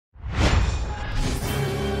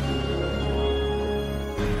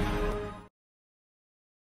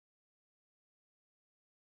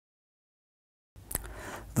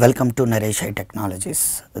Welcome to Naresh IT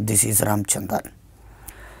Technologies. This is Ramachandra.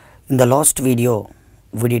 In the last video,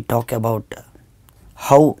 we did talk about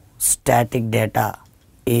how static data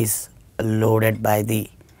is loaded by the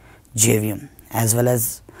JVM as well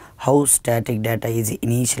as how static data is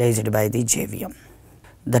initialized by the JVM.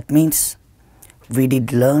 That means we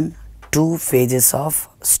did learn two phases of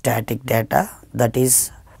static data, that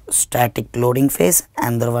is static loading phase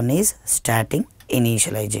and the one is static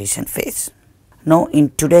initialization phase. Now in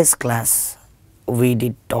today's class we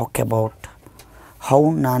did talk about how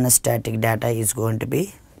non-static data is going to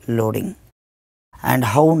be loading and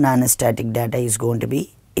how non-static data is going to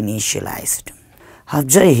be initialized.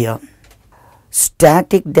 Observe here,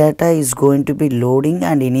 static data is going to be loading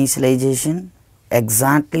and initialization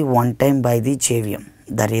exactly one time by the JVM.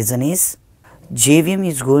 The reason is JVM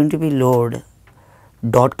is going to be load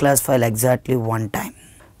dot class file exactly one time.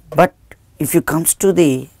 But if you comes to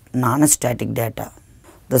the non-static data,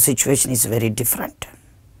 the situation is very different.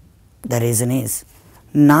 The reason is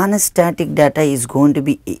non-static data is going to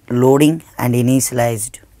be loading and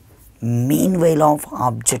initialized meanwhile of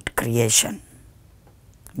object creation.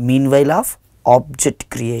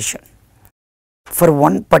 For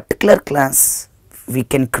one particular class we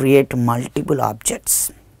can create multiple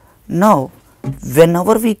objects. Now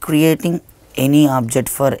whenever we creating any object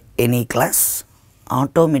for any class,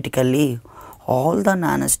 automatically all the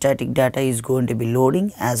non-static data is going to be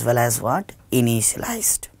loading as well as what?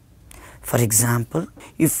 Initialized. For example,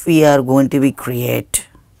 if we are going to be create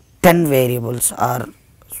 10 variables or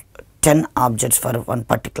 10 objects for one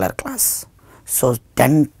particular class, so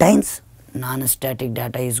 10 times non-static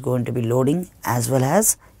data is going to be loading as well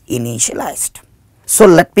as initialized. So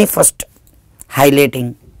let me first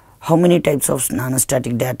highlighting how many types of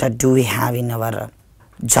non-static data do we have in our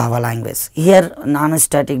Java language. Here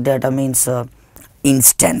non-static data means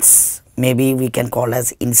instance, maybe we can call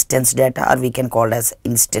as instance data or we can call as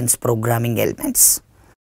instance programming elements.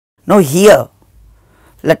 Now here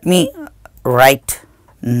let me write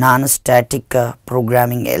non-static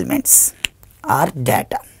programming elements or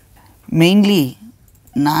data. Mainly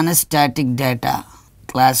non-static data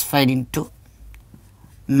classified into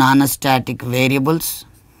non-static variables,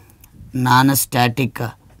 non-static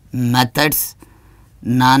methods,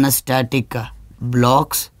 non-static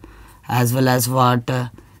blocks as well as what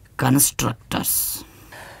constructors.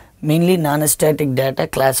 Mainly non-static data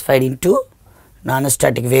classified into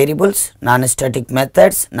non-static variables, non-static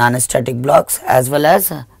methods, non-static blocks as well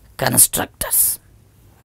as constructors.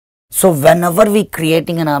 So whenever we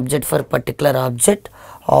creating an object for a particular object,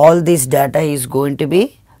 all this data is going to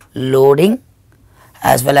be loading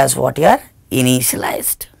as well as what are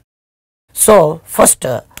initialized. So first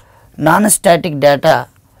non-static data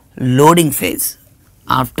loading phase.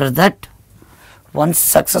 After that, once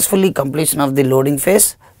successfully completion of the loading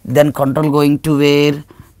phase, then control going to where?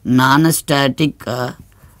 Non-static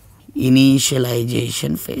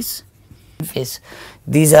initialization phase.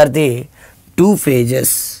 These are the two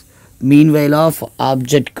phases meanwhile of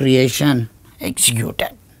object creation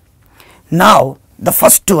executed. Now the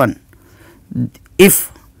first one,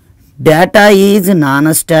 if data is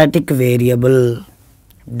non-static variable,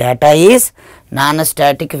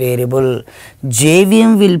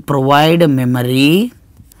 JVM will provide memory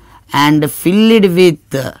and fill it with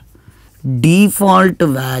default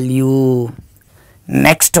value.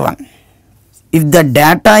 Next one, if the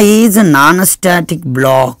data is a non-static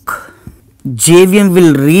block, JVM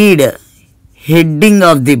will read heading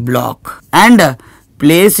of the block and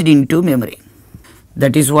place it into memory.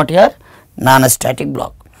 That is what your non-static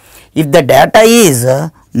block. If the data is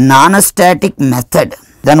a non-static method,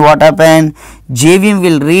 then what happen? JVM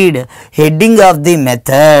will read heading of the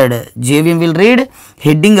method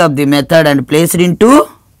and place it into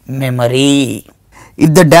memory.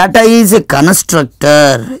 If the data is a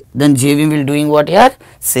constructor, then JVM will doing what here?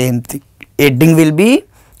 Same thing. Heading will be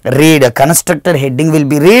read, constructor heading will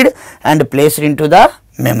be read and placed into the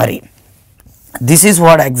memory. This is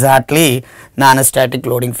what exactly non-static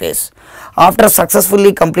loading phase. After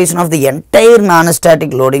successfully completion of the entire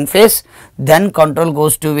non-static loading phase, then control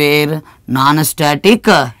goes to where? Non-static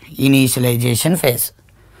initialization phase.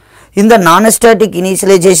 In the non-static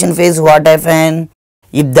initialization phase, what happen?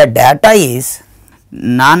 If the data is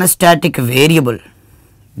non-static variable,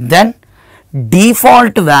 then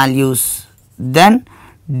default values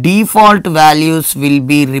will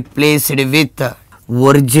be replaced with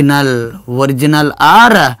original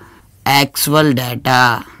or actual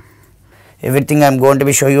data. Everything I am going to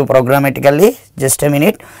be show you programmatically, just a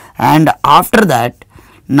minute. And after that,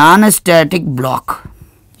 non-static block.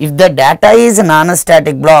 If the data is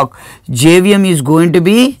non-static block, JVM is going to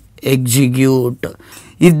be execute.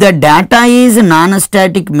 If the data is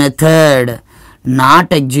non-static method,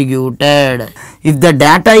 not executed. If the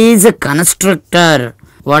data is a constructor,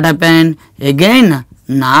 what happen? Again,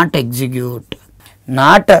 not execute.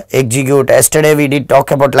 Not execute. Yesterday we did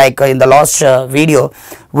talk about, like in the last video,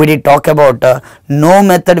 we did talk about no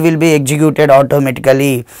method will be executed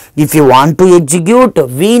automatically. If you want to execute,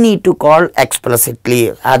 we need to call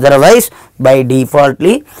explicitly. Otherwise, by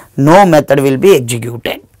defaultly, no method will be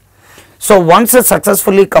executed. So once a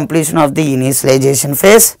successfully completion of the initialization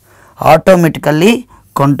phase, automatically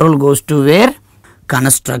control goes to where?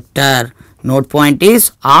 Constructor. Note point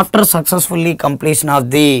is, after successfully completion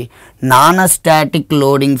of the non-static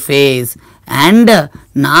loading phase and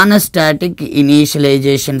non-static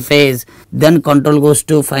initialization phase, then control goes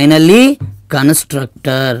to finally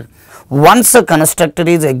constructor. Once a constructor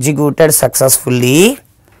is executed successfully,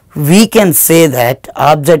 we can say that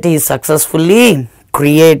object is successfully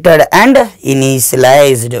created and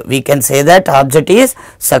initialized. We can say that object is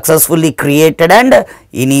successfully created and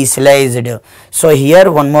initialized. So here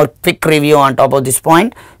one more quick review on top of this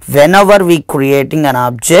point. Whenever we creating an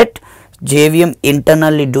object, JVM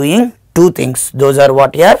internally doing two things. Those are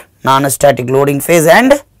what here? Non-static loading phase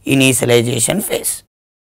and initialization phase.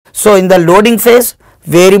 So in the loading phase,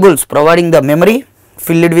 variables providing the memory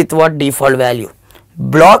filled with what? Default value.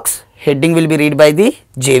 Blocks heading will be read by the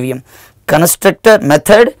JVM. Constructor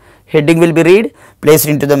method heading will be read, placed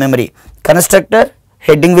into the memory. Constructor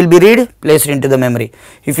heading will be read, placed into the memory.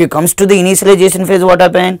 If you comes to the initialization phase, what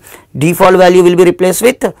happen? Default value will be replaced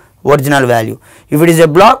with original value. If it is a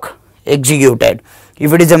block, executed.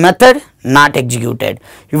 If it is a method, not executed.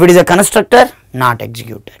 If it is a constructor, not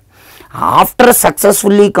executed. After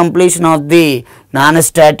successfully completion of the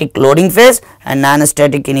non-static loading phase and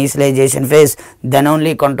non-static initialization phase, then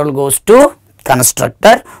only control goes to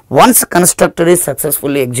constructor. Once constructor is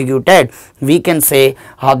successfully executed, we can say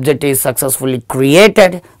object is successfully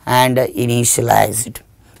created and initialized.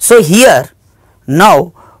 So here,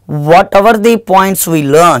 now whatever the points we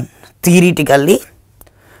learn theoretically,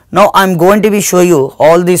 now I am going to be show you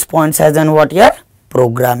all these points as an what here?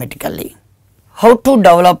 Programmatically. How to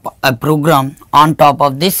develop a program on top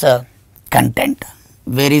of this content?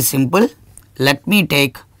 Very simple. Let me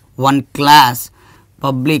take one class,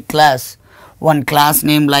 public class, one class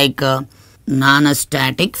name like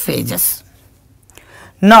non-static phases.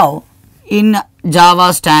 Now in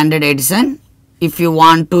Java standard edition, if you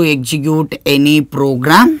want to execute any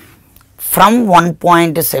program from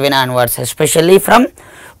 1.7 onwards, especially from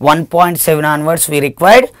 1.7 onwards, we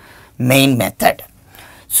required main method.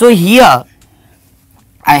 So here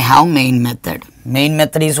I have main method. Main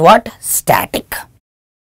method is what? Static.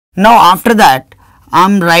 Now after that I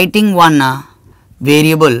am writing one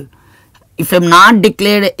variable. If I am not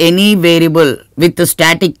declared any variable with the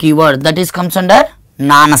static keyword, that is comes under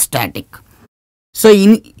non-static. So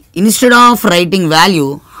instead of writing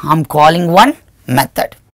value, I am calling one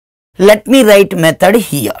method. Let me write method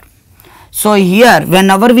here. So here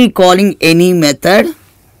whenever we calling any method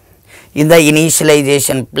in the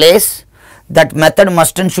initialization place, that method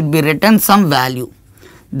must and should be written some value.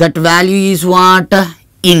 That value is what?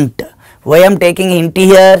 Int. Why I am taking int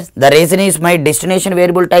here? The reason is my destination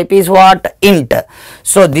variable type is what? Int.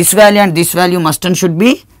 So this value and this value must and should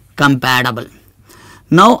be compatible.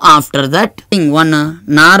 Now after that, one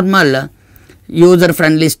normal user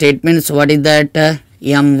friendly statements, what is that?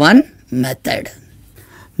 M1 method.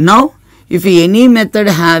 Now if any method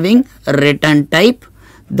having return type,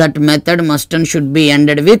 that method must and should be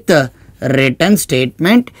ended with return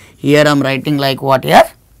statement. Here I am writing like what here?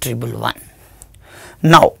 111.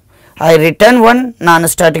 Now I return one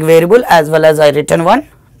non-static variable as well as I return one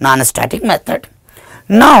non-static method.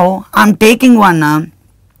 Now I am taking one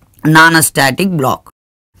non-static block.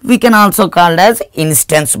 We can also call it as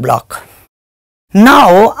instance block.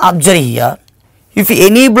 Now observe here, if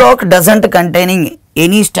any block doesn't containing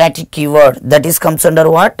any static keyword, that is comes under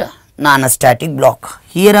what? Non-static block.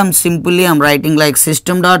 Here I am writing like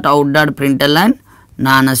system.out.println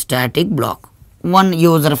non-static block. One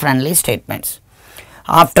user friendly statements.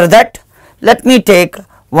 After that, let me take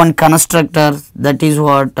one constructor, that is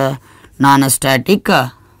what? Non-static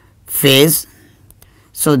phase.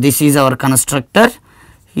 So this is our constructor.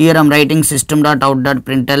 Here I am writing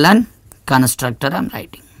system.out.println constructor I am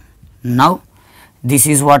writing. Now this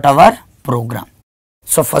is what our program.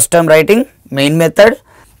 So first I am writing main method,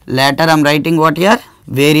 later I am writing what here?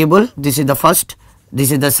 Variable. This is the first,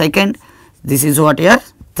 this is the second, this is what here?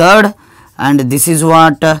 Third, and this is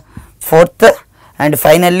what? Fourth, and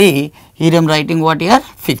finally here I am writing what here?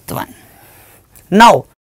 Fifth one. Now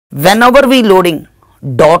whenever we loading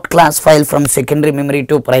dot class file from secondary memory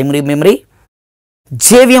to primary memory,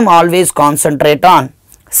 JVM always concentrate on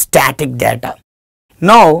static data.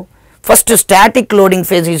 Now, first static loading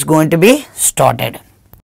phase is going to be started.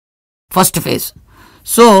 First phase.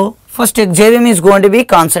 So, first JVM is going to be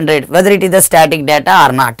concentrate whether it is the static data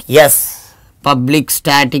or not. Yes, public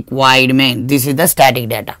static void main. This is the static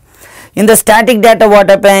data. In the static data, what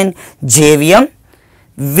happen? JVM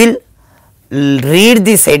will read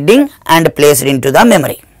this heading and place it into the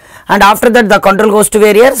memory. And after that, the control goes to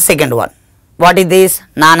where? Second one. What is this?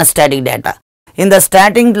 Non-static data. In the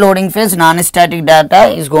static loading phase, non-static data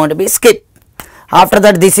is going to be skip. After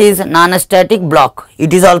that, this is non-static block.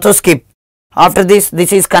 It is also skip. After this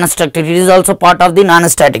is constructed. It is also part of the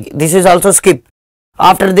non-static. This is also skip.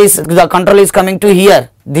 After this, the control is coming to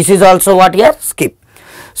here. This is also what here? Skip.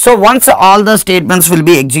 So, once all the statements will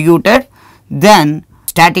be executed, then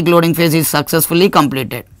static loading phase is successfully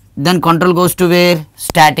completed. Then control goes to where?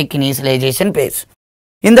 Static initialization phase.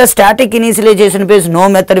 In the static initialization phase, no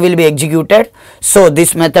method will be executed. So,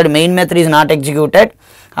 this method, main method is not executed.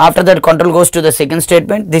 After that, control goes to the second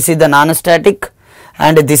statement. This is the non-static,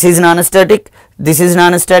 and this is non-static, this is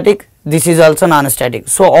non-static, this is also non-static.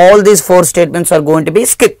 So, all these 4 statements are going to be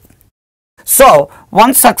skipped. So,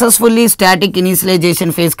 once successfully static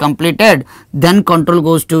initialization phase completed, then control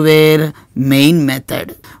goes to where? Main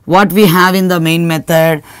method. What we have in the main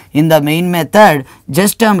method? In the main method,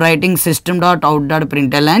 just I am writing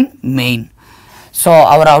system.out.println main. So,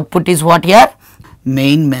 our output is what here?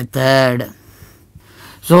 Main method.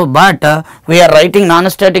 So, but we are writing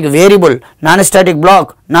non-static variable, non-static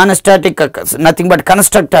block, non-static nothing but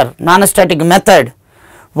constructor, non-static method.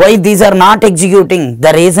 Why these are not executing?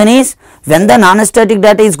 The reason is when the non-static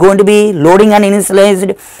data is going to be loading and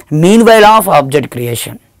initialized, meanwhile of object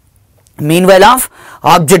creation. Meanwhile of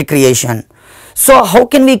object creation. So, how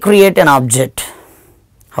can we create an object?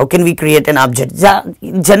 How can we create an object?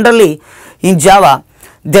 Generally, in Java,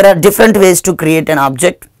 there are different ways to create an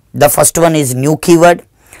object. The first one is new keyword.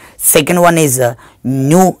 Second one is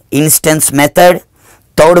new instance method.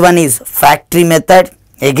 Third one is factory method.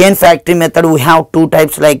 Again, factory method, we have 2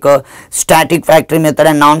 types like static factory method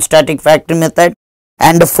and non-static factory method.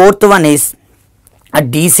 And the fourth one is a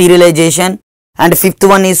deserialization. And fifth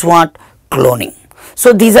one is what? Cloning.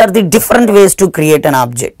 So, these are the different ways to create an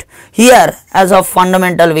object. Here, as of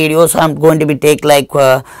fundamental videos, I am going to be take like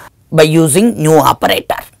by using new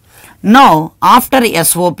operator. Now, after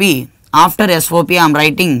SOP, I am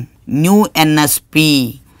writing new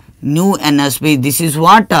NSP. New NSP, this is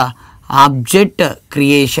what? Object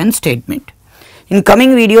creation statement. In coming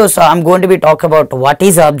videos, I am going to be talk about what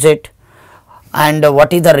is object and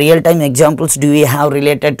what is the real-time examples do we have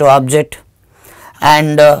related to object,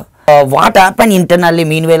 and what happen internally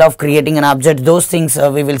meanwhile of creating an object. Those things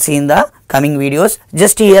we will see in the coming videos.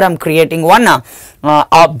 Just here I am creating one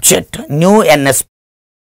object, new NSP.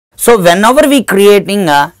 So, whenever we creating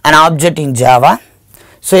an object in Java,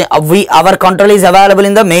 so our control is available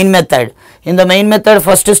in the main method. In the main method,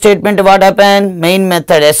 first statement what happened? Main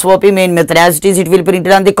method, SOP main method, as it is it will print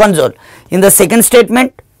it on the console. In the second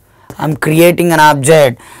statement, I am creating an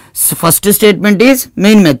object. So, first statement is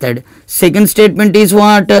main method. Second statement is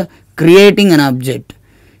what? Creating an object.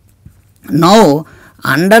 Now,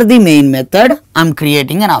 under the main method, I am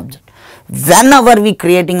creating an object. Whenever we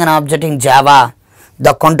creating an object in Java,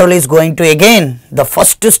 the control is going to again the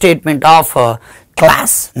first statement of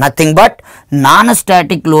class, nothing but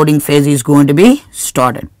non-static loading phase is going to be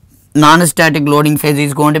started. Non-static loading phase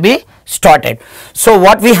is going to be started. So,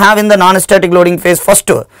 what we have in the non-static loading phase?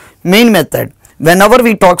 First, main method. Whenever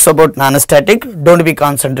we talks about non-static, don't be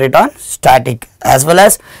concentrate on static, as well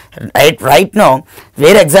as right now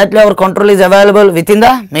where exactly our control is available within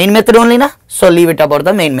the main method only na. So, leave it about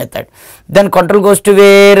the main method. Then control goes to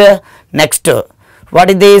where? Next. What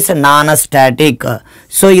is this? Non-static.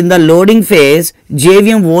 So, in the loading phase,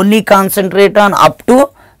 JVM only concentrate on up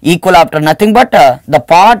to equal operator, nothing but the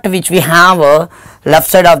part which we have left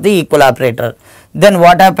side of the equal operator. Then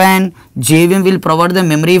what happen? JVM will provide the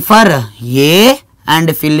memory for A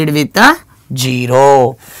and fill it with a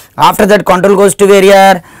 0. After that, control goes to where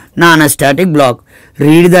here? Non-static block.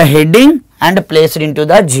 Read the heading and place it into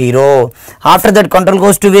the 0. After that, control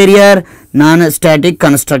goes to where here? Non-static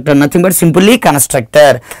constructor, nothing but simply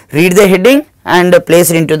constructor. Read the heading and place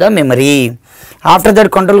it into the memory. After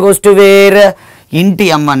that, control goes to where? Int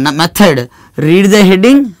m1 method. Read the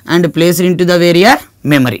heading and place it into the where here?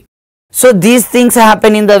 Memory. So, these things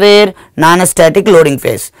happen in the where? Non-static loading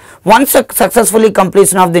phase. Once successfully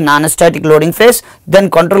completion of the non-static loading phase, then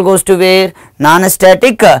control goes to where?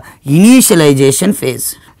 Non-static initialization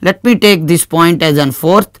phase. Let me take this point as an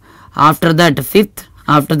 4th, after that 5th,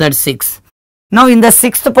 after that 6th. Now, in the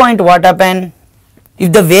 6th point, what happened?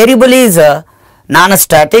 If the variable is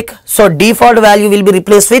non-static, so default value will be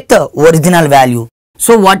replaced with original value.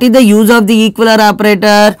 So what is the use of the equal or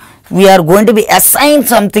operator? We are going to be assign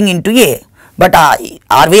something into A. But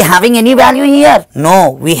are we having any value here?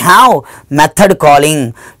 No, we have method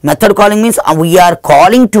calling. Method calling means we are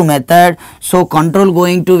calling to method. So control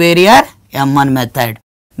going to where here? M1 method.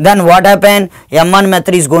 Then what happen? M1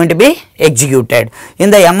 method is going to be executed. In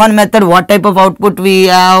the M1 method, what type of output we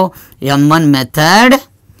have? M1 method.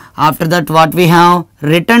 After that, what we have?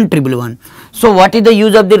 Return triple one. So what is the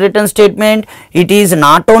use of the return statement? It is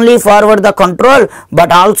not only forward the control,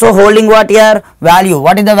 but also holding what here? Value.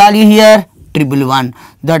 What is the value here? Triple one.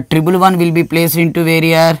 The triple one will be placed into where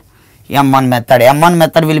here? M1 method. M1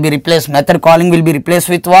 method will be replaced. Method calling will be replaced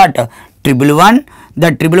with what? Triple one.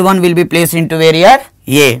 The triple one will be placed into where here?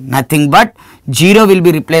 A. Nothing but 0 will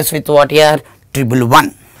be replaced with what here? Triple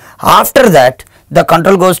one. After that, the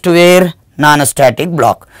control goes to where? Non-static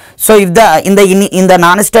block. So if in the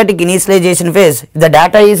non-static initialization phase, the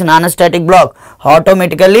data is non-static block,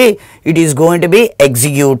 automatically it is going to be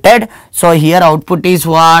executed. So here output is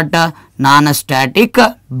what? Non-static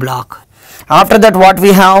block. After that, what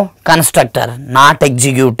we have? Constructor, not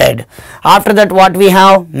executed. After that, what we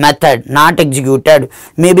have? Method, not executed.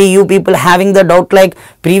 Maybe you people having the doubt like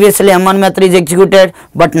previously M1 method is executed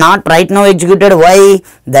but not right now executed. Why?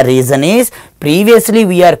 The reason is previously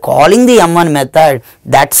we are calling the M1 method,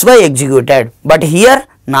 that's why executed, but here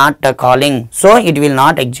not calling, so it will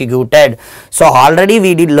not executed. So already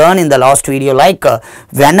we did learn in the last video like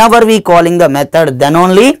whenever we calling the method, then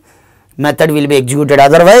only method will be executed,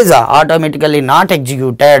 otherwise automatically not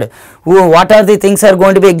executed. What are the things are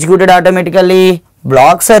going to be executed automatically?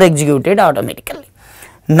 Blocks are executed automatically.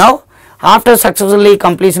 Now after successfully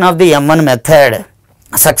completion of the M1 method,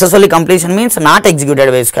 successfully completion means not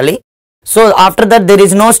executed basically. So after that there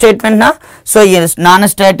is no statement now. So yes,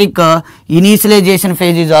 non-static initialization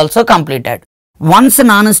phase is also completed. Once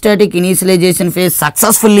non-static initialization phase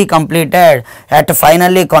successfully completed, at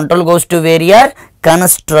finally control goes to where here?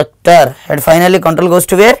 Constructor. At finally control goes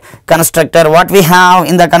to where? Constructor. What we have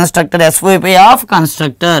in the constructor? SOP of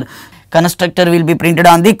constructor. Constructor will be printed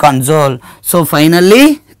on the console. So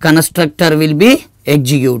finally constructor will be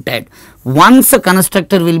executed. Once a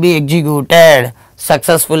constructor will be executed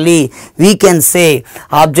successfully, we can say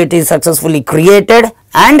object is successfully created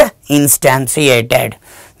and instantiated.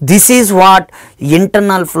 This is what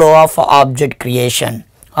internal flow of object creation,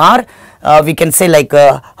 or we can say like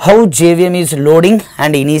how JVM is loading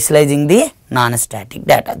and initializing the non-static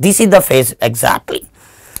data. This is the phase exactly.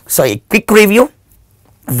 So a quick review: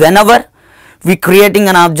 whenever we creating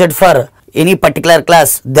an object for any particular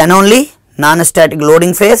class, then only non-static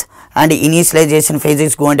loading phase and initialization phase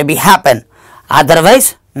is going to be happen,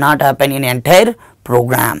 otherwise not happen in entire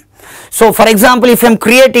program. So for example, if I am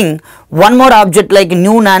creating one more object like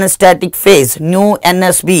new non-static phase, new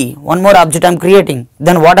NSB, one more object I am creating,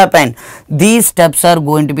 then what happen? These steps are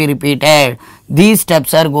going to be repeated. These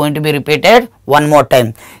steps are going to be repeated one more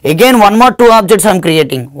time. Again one more two objects I am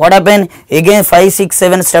creating. What happen? Again 5, 6,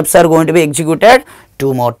 7 steps are going to be executed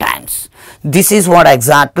 2 more times. This is what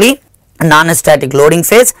exactly non-static loading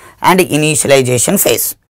phase and initialization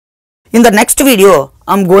phase. In the next video,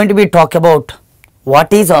 I am going to be talk about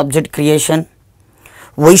what is object creation,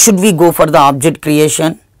 why should we go for the object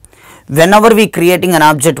creation, whenever we creating an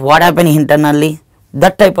object, what happen internally,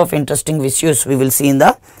 that type of interesting issues we will see in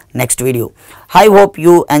the next video. I hope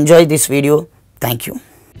you enjoy this video. Thank you.